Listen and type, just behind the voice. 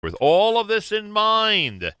With all of this in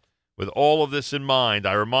mind,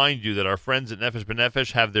 I remind you that our friends at Nefesh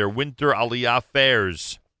B'Nefesh have their winter Aliyah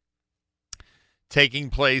fairs taking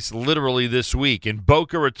place literally this week in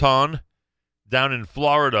Boca Raton, down in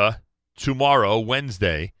Florida, tomorrow,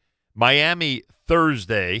 Wednesday, Miami,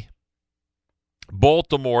 Thursday,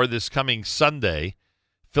 Baltimore this coming Sunday,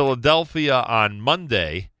 Philadelphia on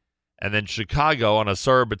Monday, and then Chicago on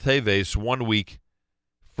Asara B'Teves 1 week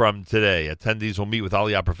from today. Attendees will meet with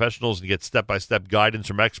Aliyah professionals and get step-by-step guidance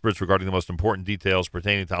from experts regarding the most important details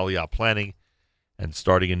pertaining to Aliyah planning and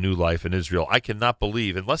starting a new life in Israel. I cannot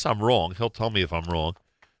believe, unless I'm wrong, he'll tell me if I'm wrong,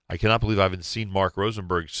 I cannot believe I haven't seen Mark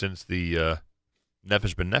Rosenberg since the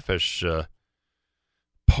Nefesh B'Nefesh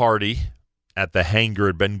party at the hangar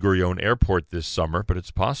at Ben Gurion Airport this summer, but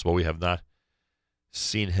it's possible we have not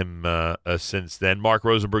seen him since then. Mark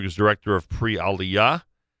Rosenberg is director of Pre-Aliyah.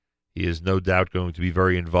 He is no doubt going to be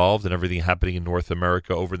very involved in everything happening in North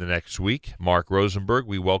America over the next week. Mark Rosenberg,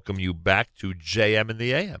 we welcome you back to JM in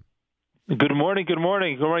the AM. Good morning. Good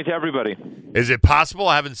morning to everybody. Is it possible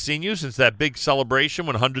I haven't seen you since that big celebration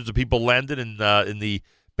when hundreds of people landed in the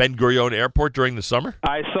Ben Gurion Airport during the summer?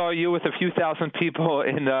 I saw you with a few thousand people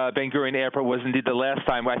in Ben Gurion Airport. Was indeed the last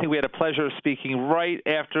time. I think we had a pleasure of speaking right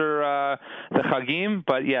after the Chagim,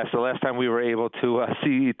 but yes, the last time we were able to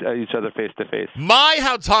see each other face to face. My,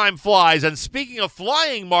 how time flies. And speaking of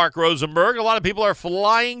flying, Mark Rosenberg, a lot of people are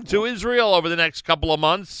flying to Israel over the next couple of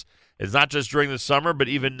months. It's not just during the summer, but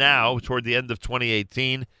even now, toward the end of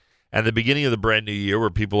 2018 and the beginning of the brand new year where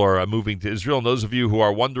people are moving to Israel. And those of you who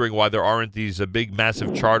are wondering why there aren't these big,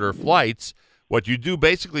 massive charter flights, what you do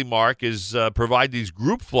basically, Mark, is provide these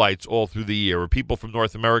group flights all through the year where people from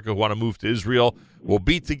North America who want to move to Israel will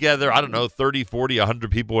be together, 30, 40, 100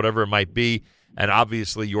 people, whatever it might be. And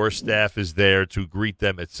obviously your staff is there to greet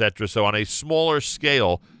them, etc. So on a smaller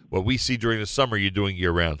scale, what we see during the summer, you're doing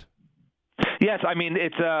year-round. Yes, I mean,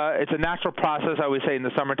 it's a natural process. I would say in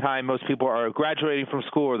the summertime, most people are graduating from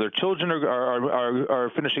school or their children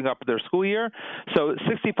are finishing up their school year. So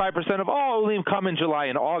 65% of all Olim come in July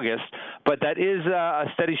and August, but that is a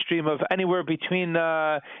steady stream of anywhere between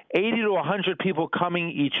 80 to 100 people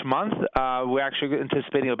coming each month. We're actually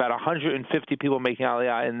anticipating about 150 people making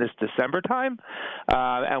Aliyah in this December time.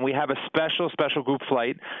 And we have a special group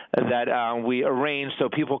flight that we arrange so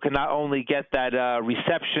people can not only get that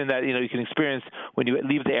reception that you can experience when you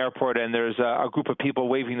leave the airport and there's a group of people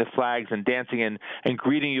waving the flags and dancing and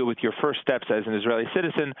greeting you with your first steps as an Israeli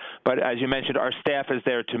citizen. But as you mentioned, our staff is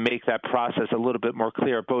there to make that process a little bit more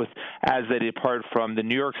clear, both as they depart from the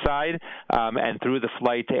New York side and through the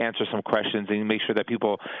flight to answer some questions and make sure that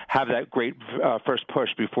people have that great first push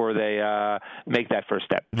before they make that first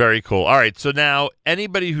step. Very cool. All right, so now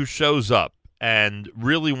anybody who shows up and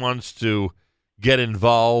really wants to get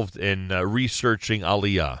involved in researching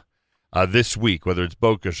Aliyah, this week, whether it's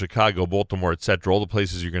Boca, Chicago, Baltimore, etc., all the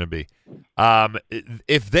places you're going to be.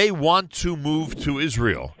 If they want to move to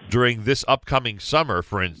Israel during this upcoming summer,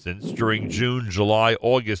 for instance, during June, July,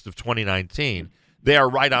 August of 2019, they are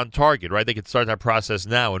right on target, right? They can start that process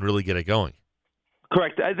now and really get it going.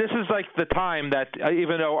 Correct. This is like the time that,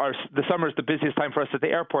 even though the summer is the busiest time for us at the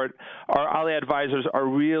airport, our Aliyah advisors are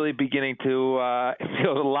really beginning to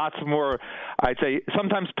feel lots more, I'd say,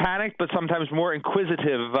 sometimes panicked, but sometimes more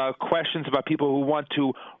inquisitive questions about people who want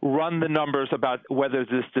to run the numbers about whether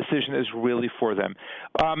this decision is really for them.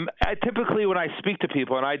 Typically, when I speak to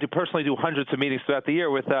people, and I personally do hundreds of meetings throughout the year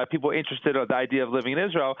with people interested in the idea of living in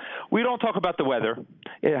Israel, we don't talk about the weather,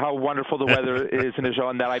 how wonderful the weather is in Israel,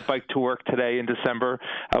 and that I biked to work today in December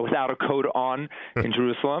without a coat on in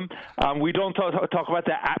Jerusalem. We don't talk about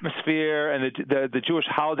the atmosphere and the Jewish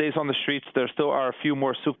holidays on the streets. There still are a few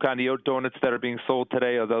more Sufgan donuts that are being sold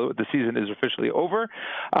today, although the season is officially over.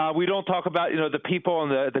 We don't talk about the people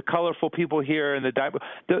and the colorful people here and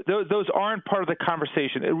those aren't part of the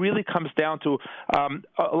conversation. It really comes down to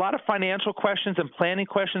a lot of financial questions and planning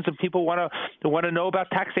questions, and people want to know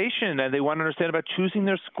about taxation, and they want to understand about choosing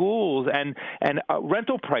their schools and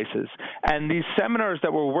rental prices. And these seminars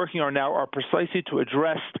that we're working on now are precisely to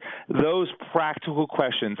address those practical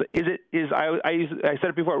questions. I said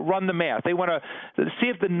it before, run the math. They want to see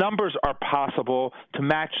if the numbers are possible to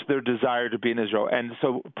match their desire to be in Israel. And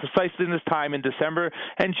so precisely in this time in December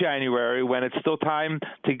and January, when it's still time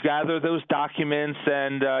to gather those documents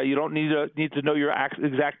and you don't need to know your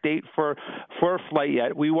exact date for a flight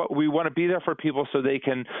yet, we want to be there for people so they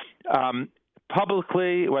can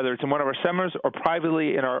publicly, whether it's in one of our seminars or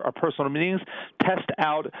privately in our personal meetings, test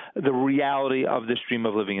out the reality of this dream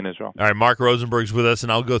of living in Israel. All right, Mark Rosenberg's with us,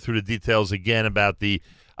 and I'll go through the details again about the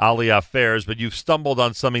Aliyah fairs, but you've stumbled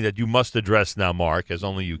on something that you must address now, Mark, as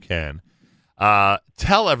only you can.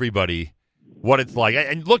 tell everybody what it's like.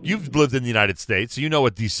 And look, you've lived in the United States, so you know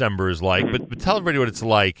what December is like. But tell everybody what it's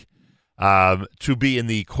like to be in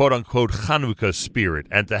the quote-unquote Hanukkah spirit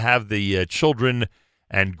and to have the children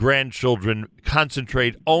and grandchildren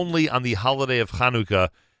concentrate only on the holiday of Hanukkah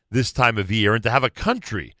this time of year, and to have a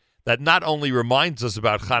country that not only reminds us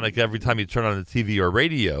about Hanukkah every time you turn on the TV or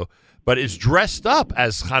radio, but is dressed up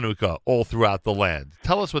as Hanukkah all throughout the land.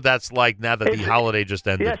 Tell us what that's like now that the holiday just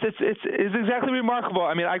ended. Yes, it's exactly remarkable.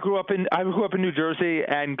 I mean, I grew up in New Jersey,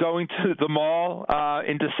 and going to the mall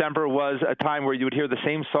in December was a time where you would hear the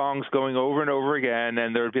same songs going over and over again,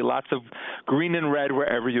 and there would be lots of green and red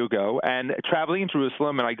wherever you go. And traveling in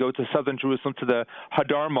Jerusalem, and I go to southern Jerusalem to the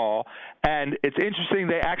Hadar Mall, and it's interesting,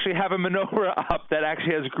 they actually have a menorah up that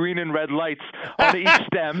actually has green and red lights on each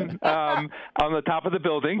stem on the top of the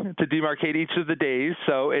building to demarcate each of the days.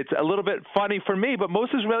 So it's a little bit funny for me, but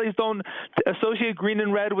most Israelis don't associate green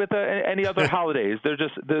and red with any other holidays. They're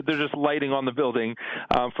just lighting on the building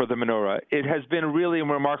for the menorah. It has been really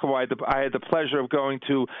remarkable. I had the pleasure of going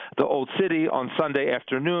to the Old City on Sunday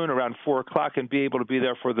afternoon around 4 o'clock and be able to be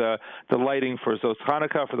there for the lighting for Zos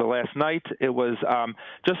Hanukkah for the last night. It was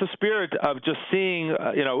just a spirit of just seeing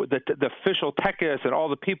the official tekes and all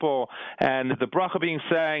the people and the bracha being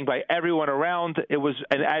sang by everyone around. It was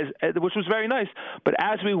which was very nice. But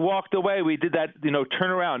as we walked away, we did that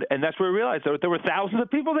turnaround, and that's where we realized there were thousands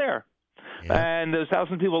of people there. Yeah. And those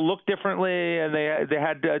thousands of people looked differently, and they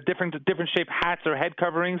had different shaped hats or head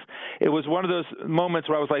coverings. It was one of those moments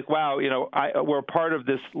where I was like, wow, we're part of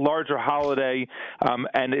this larger holiday,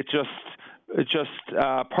 and it's just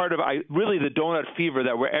part of really the donut fever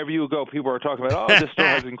that wherever you go, people are talking about, this store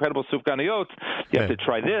has incredible sufganiyot. You have to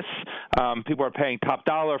try this. People are paying top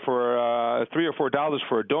dollar for $3 or $4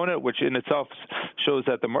 for a donut, which in itself shows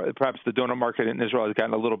that perhaps the donut market in Israel has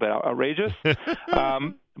gotten a little bit outrageous.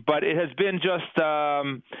 But it has been just a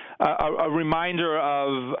reminder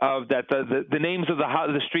of that the names of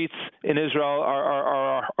the streets in Israel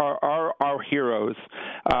are our heroes,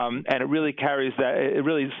 and it really carries that. It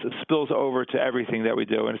really spills over to everything that we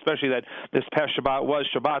do, and especially that this past Shabbat was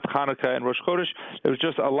Shabbat, Hanukkah, and Rosh Chodesh. There was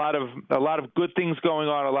just a lot of good things going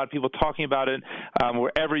on. A lot of people talking about it.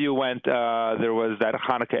 Wherever you went, there was that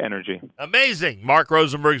Hanukkah energy. Amazing. Mark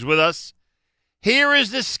Rosenberg's with us. Here is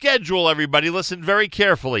the schedule, everybody. Listen very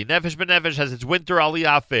carefully. Nefesh B'Nefesh has its winter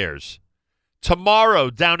Aliyah fairs. Tomorrow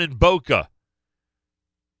down in Boca.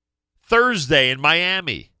 Thursday in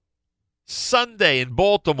Miami. Sunday in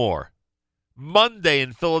Baltimore. Monday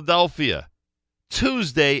in Philadelphia.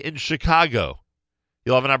 Tuesday in Chicago.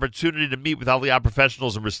 You'll have an opportunity to meet with Aliyah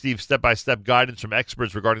professionals and receive step-by-step guidance from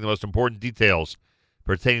experts regarding the most important details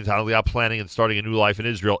pertaining to Aliyah planning and starting a new life in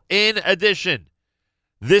Israel. In addition,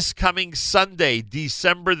 this coming Sunday,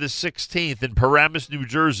 December the 16th, in Paramus, New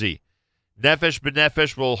Jersey, Nefesh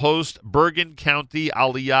B'Nefesh will host Bergen County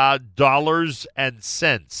Aliyah Dollars and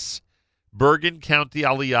Cents. Bergen County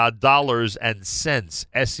Aliyah Dollars and Cents,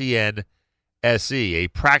 S-E-N-S-E, a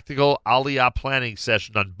practical Aliyah planning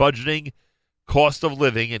session on budgeting, cost of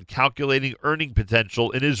living, and calculating earning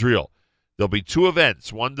potential in Israel. There'll be 2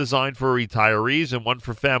 events, one designed for retirees and one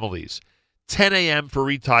for families. 10 a.m. for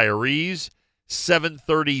retirees,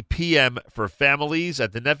 7:30 p.m. for families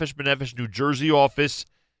at the Nefesh B'Nefesh New Jersey office,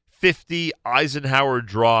 50 Eisenhower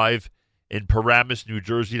Drive in Paramus, New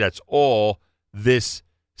Jersey. That's all this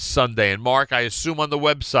Sunday. And Mark, I assume on the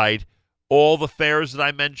website, all the fairs that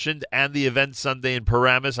I mentioned and the event Sunday in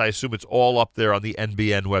Paramus, I assume it's all up there on the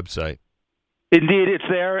NBN website. Indeed, it's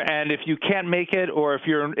there, and if you can't make it, or if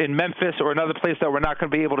you're in Memphis or another place that we're not going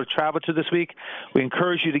to be able to travel to this week, we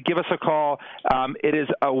encourage you to give us a call. It is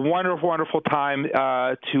a wonderful, wonderful time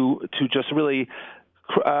to just really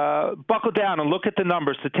buckle down and look at the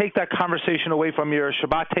numbers, to take that conversation away from your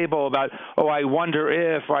Shabbat table about, I wonder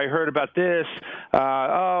if, or I heard about this,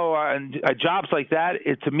 and jobs like that,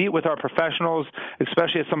 to meet with our professionals,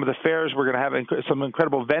 especially at some of the fairs. We're going to have some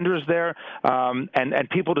incredible vendors there, and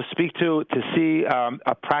people to speak to see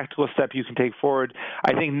a practical step you can take forward.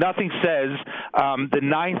 I think nothing says the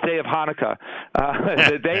 9th day of Hanukkah,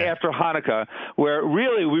 the day after Hanukkah, where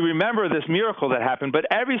really we remember this miracle that happened, but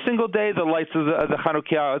every single day the lights of the Hanukkah,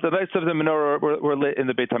 the lights of the menorah were lit in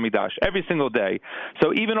the Beit HaMikdash every single day.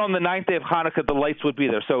 So even on the 9th day of Hanukkah, the lights would be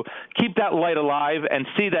there. So keep that light alive and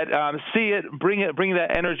see it, bring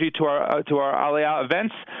that energy to our Aliyah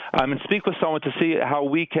events, and speak with someone to see how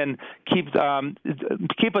we can keep tune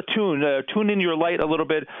in your light a little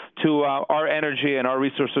bit to our energy and our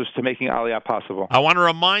resources to making Aliyah possible. I want to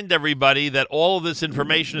remind everybody that all of this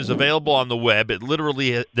information is available on the web. It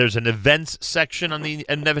literally, there's an events section on the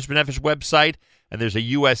Nefesh B'Nefesh website. and there's a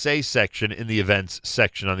USA section in the events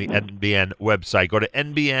section on the NBN website. Go to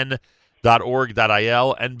nbn.org.il,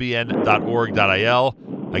 nbn.org.il.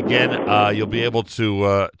 Again, you'll be able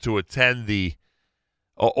to attend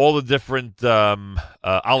all the different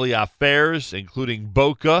Aliyah fairs, including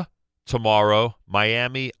Boca tomorrow,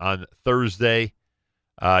 Miami on Thursday.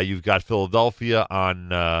 You've got Philadelphia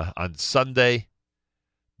on Sunday.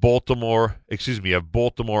 You have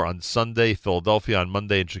Baltimore on Sunday, Philadelphia on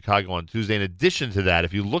Monday, and Chicago on Tuesday. In addition to that,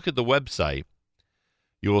 if you look at the website,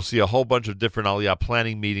 you will see a whole bunch of different Aliyah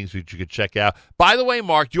planning meetings which you could check out. By the way,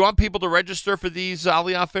 Mark, do you want people to register for these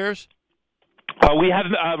Aliyah fairs? We have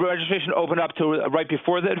registration open up to right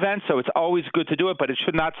before the event, so it's always good to do it, but it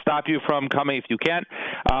should not stop you from coming if you can't.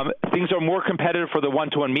 Things are more competitive for the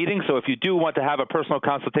one-to-one meetings, so if you do want to have a personal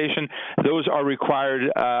consultation, those are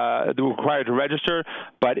required to register.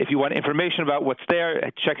 But if you want information about what's there,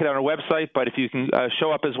 check it out on our website. But if you can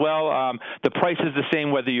show up as well, the price is the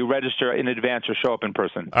same whether you register in advance or show up in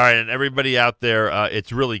person. All right, and everybody out there,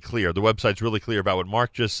 it's really clear. The website's really clear about what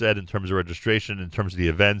Mark just said in terms of registration, in terms of the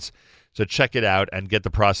events. So check it out and get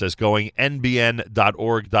the process going.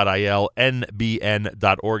 nbn.org.il,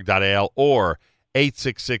 nbn.org.il, or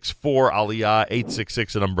 866-4-ALIYAH,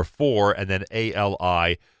 866 4, and then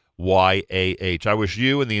ALIYAH. I wish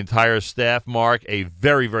you and the entire staff, Mark, a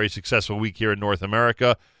very, very successful week here in North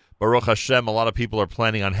America. Baruch Hashem, a lot of people are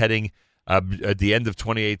planning on heading at the end of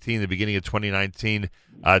 2018, the beginning of 2019,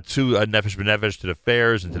 to Nefesh B'Nefesh, to the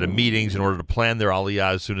fairs and to the meetings in order to plan their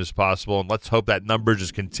Aliyah as soon as possible. And let's hope that number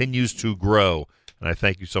just continues to grow. And I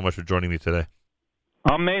thank you so much for joining me today.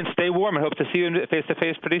 Amen. Stay warm. I hope to see you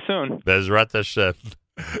face-to-face pretty soon. Bezrat Hashem.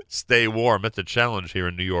 Stay warm. That's a challenge here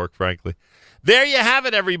in New York, frankly. There you have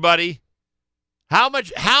it, everybody. How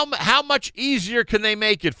much easier can they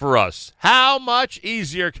make it for us? How much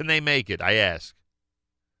easier can they make it, I ask.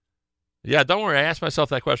 Yeah, don't worry. I ask myself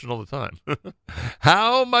that question all the time.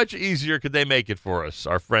 How much easier could they make it for us,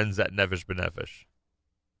 our friends at Nefesh B'Nefesh?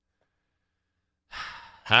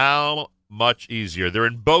 How much easier? They're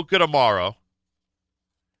in Boca tomorrow.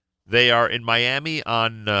 They are in Miami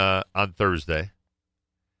on Thursday.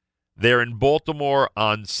 They're in Baltimore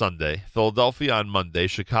on Sunday, Philadelphia on Monday,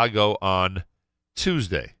 Chicago on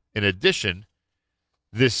Tuesday. In addition,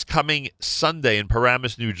 this coming Sunday in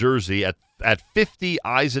Paramus, New Jersey, at 50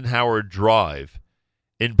 Eisenhower Drive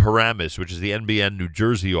in Paramus, which is the NBN New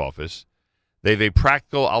Jersey office, they have a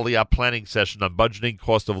practical Aliyah planning session on budgeting,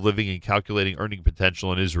 cost of living, and calculating earning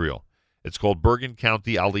potential in Israel. It's called Bergen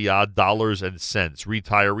County Aliyah Dollars and Cents.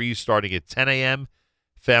 Retirees starting at 10 a.m.,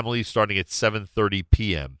 families starting at 7:30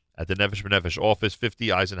 p.m. at the Nefesh B'Nefesh office,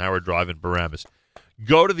 50 Eisenhower Drive in Paramus.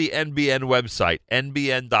 Go to the NBN website,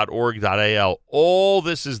 nbn.org.il. All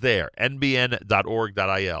this is there,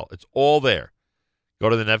 nbn.org.il. It's all there. Go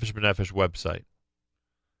to the Nefesh B'Nefesh website.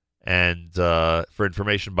 And for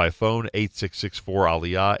information by phone,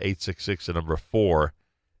 866-4-ALIYAH, 866 4,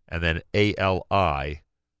 and then ALIYAH.